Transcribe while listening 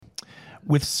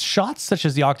With shots such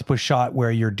as the octopus shot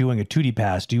where you're doing a 2D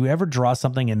pass, do you ever draw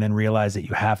something and then realize that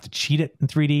you have to cheat it in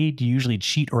 3D? Do you usually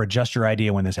cheat or adjust your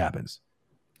idea when this happens?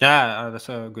 Yeah, that's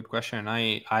a good question.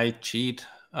 I cheat,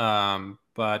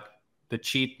 but the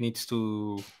cheat needs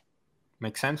to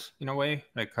make sense in a way.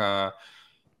 Like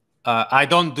I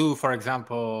don't do, for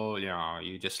example,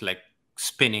 you just like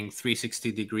spinning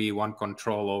 360-degree one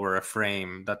control over a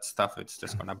frame. That stuff, it's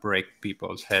just gonna break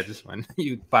people's heads when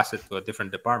you pass it to a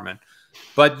different department.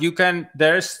 But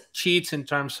there's cheats in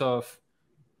terms of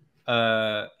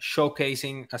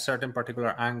showcasing a certain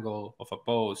particular angle of a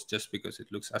pose just because it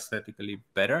looks aesthetically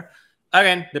better.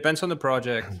 Again, depends on the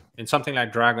project. In something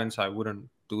like Dragons, I wouldn't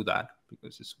do that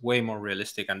because it's way more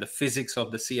realistic, and the physics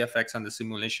of the CFX and the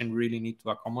simulation really need to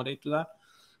accommodate to that.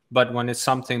 But when it's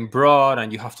something broad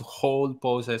and you have to hold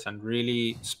poses and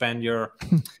really spend your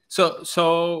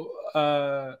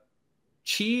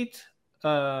cheat,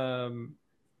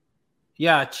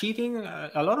 cheating.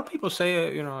 A lot of people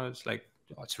say, it's like,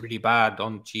 oh, it's really bad.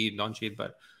 Don't cheat.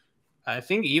 But I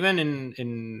think even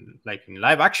in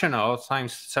live action, a lot of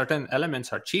times certain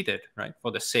elements are cheated, right,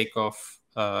 for the sake of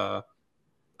a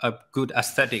good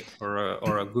aesthetic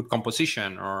or a good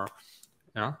composition, or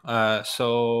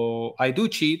so I do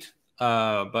cheat,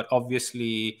 but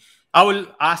obviously I will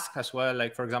ask as well.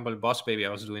 Like, for example, Boss Baby, I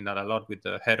was doing that a lot with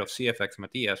the head of CFX,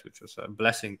 Matthias, which was a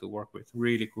blessing to work with.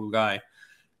 Really cool guy.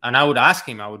 And I would ask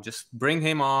him, I would just bring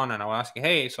him on and I would ask him,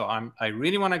 hey, so I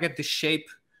really want to get this shape,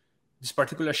 this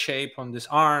particular shape on this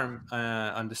arm,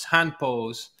 on this hand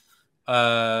pose.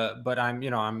 But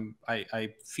I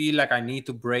feel like I need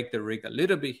to break the rig a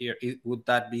little bit here. Would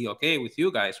that be okay with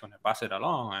you guys when I pass it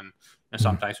along? And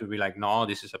sometimes we'd be like, no,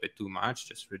 this is a bit too much.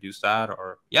 Just reduce that.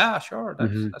 Or yeah, sure.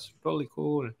 That's totally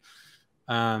cool.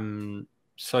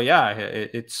 So yeah,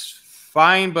 it's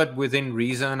fine, but within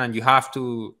reason, and you have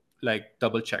to like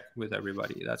double check with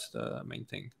everybody. That's the main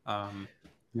thing.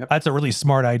 Yep. That's a really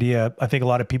smart idea. I think a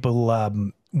lot of people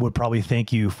would probably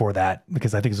thank you for that,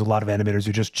 because I think there's a lot of animators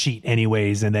who just cheat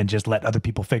anyways and then just let other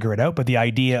people figure it out. But the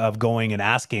idea of going and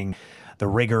asking the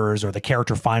riggers or the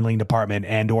character filing department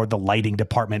and or the lighting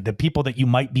department, the people that you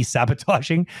might be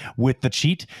sabotaging with the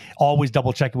cheat, always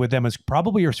double check it with them is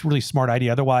probably a really smart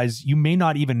idea. Otherwise, you may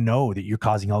not even know that you're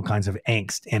causing all kinds of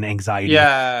angst and anxiety.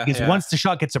 Yeah. Because once the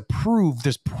shot gets approved,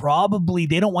 there's probably,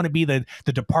 they don't want to be the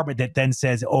department that then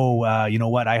says, oh, you know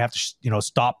what, I have to,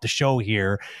 stop the show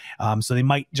here. So they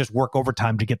might just work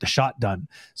overtime to get the shot done.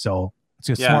 So it's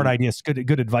a smart idea. It's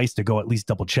good advice to go at least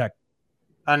double check.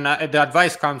 And the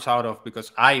advice comes out of,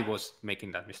 because I was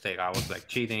making that mistake. I was like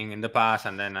cheating in the past,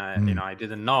 and then I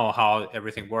didn't know how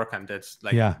everything worked, and that's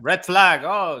like red flag.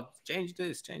 Oh, change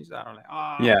this, change that. I'm like,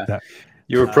 oh,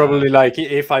 you were probably like,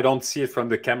 if I don't see it from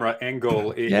the camera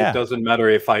angle, it doesn't matter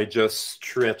if I just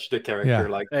stretch the character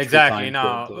like exactly.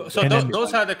 No, so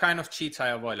those are the kind of cheats I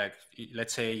avoid. Like,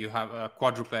 let's say you have a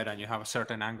quadruped and you have a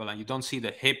certain angle, and you don't see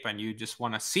the hip, and you just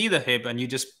want to see the hip, and you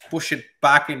just push it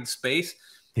back in space.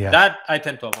 That I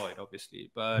tend to avoid, obviously.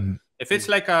 But if it's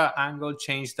like a angle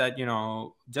change that,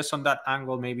 just on that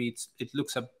angle, maybe it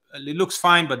looks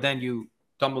fine, but then you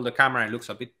tumble the camera and it looks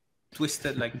a bit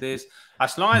twisted like this.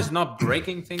 As long as it's not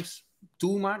breaking things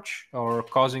too much or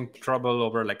causing trouble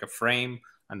over like a frame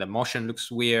and the motion looks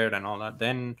weird and all that,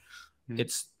 then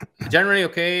it's generally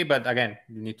okay. But again,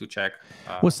 you need to check.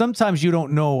 Well, sometimes you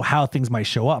don't know how things might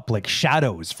show up. Like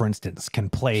shadows, for instance, can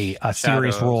play a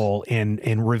serious role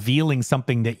in revealing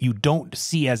something that you don't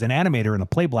see as an animator in the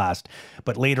play blast,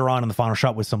 but later on in the final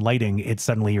shot with some lighting, it's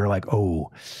suddenly you're like, oh,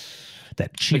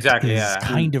 that cheat is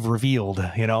kind of revealed,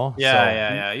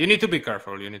 Yeah. You need to be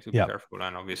careful.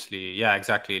 And obviously,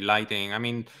 lighting. I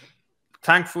mean,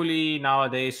 thankfully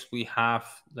nowadays we have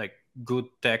like good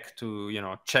tech to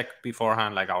check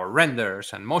beforehand, like our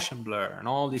renders and motion blur and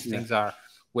all these things are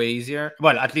way easier,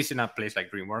 well, at least in a place like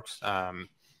DreamWorks.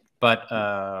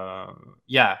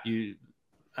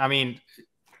 I mean,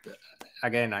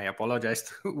 again, I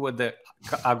apologize with the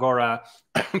Agora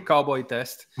cowboy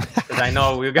test, because I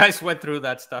know you guys went through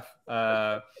that stuff.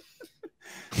 So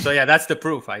that's the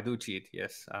proof. I do cheat.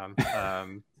 Yes. But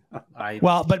that's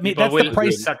the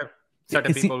price.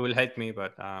 Certain people will hate me,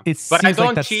 but I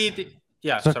don't cheat.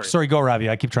 Yeah, sorry. Go, Ravi.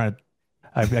 I keep trying to.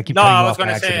 I was going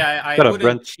to say I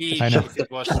wouldn't cheat if it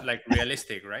was like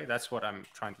realistic, right? That's what I'm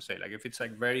trying to say. Like if it's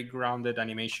like very grounded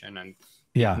animation and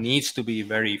it needs to be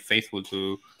very faithful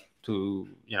to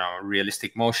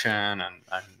realistic motion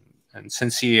and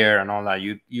sincere and all that,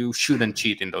 you shouldn't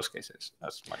cheat in those cases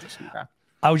as much as you can.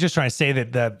 I was just trying to say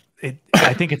that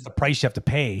I think it's the price you have to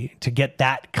pay to get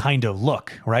that kind of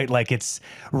look, right? Like it's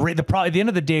at the end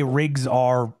of the day, rigs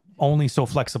are only so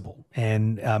flexible.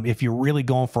 And if you're really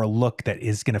going for a look that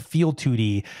is going to feel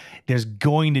 2D, there's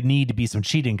going to need to be some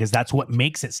cheating, because that's what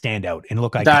makes it stand out and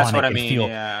look iconic. That's what I and mean.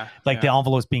 Feel like the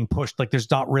envelope's being pushed. Like there's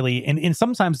not really, and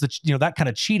sometimes that kind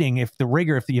of cheating, if the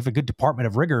rigger, if you have a good department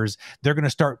of riggers, they're going to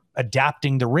start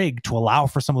adapting the rig to allow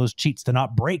for some of those cheats to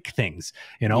not break things,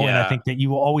 And I think that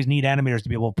you will always need animators to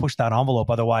be able to push that envelope.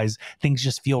 Otherwise things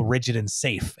just feel rigid and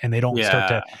safe, and they don't start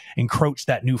to encroach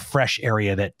that new fresh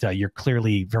area that you're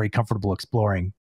clearly very comfortable exploring.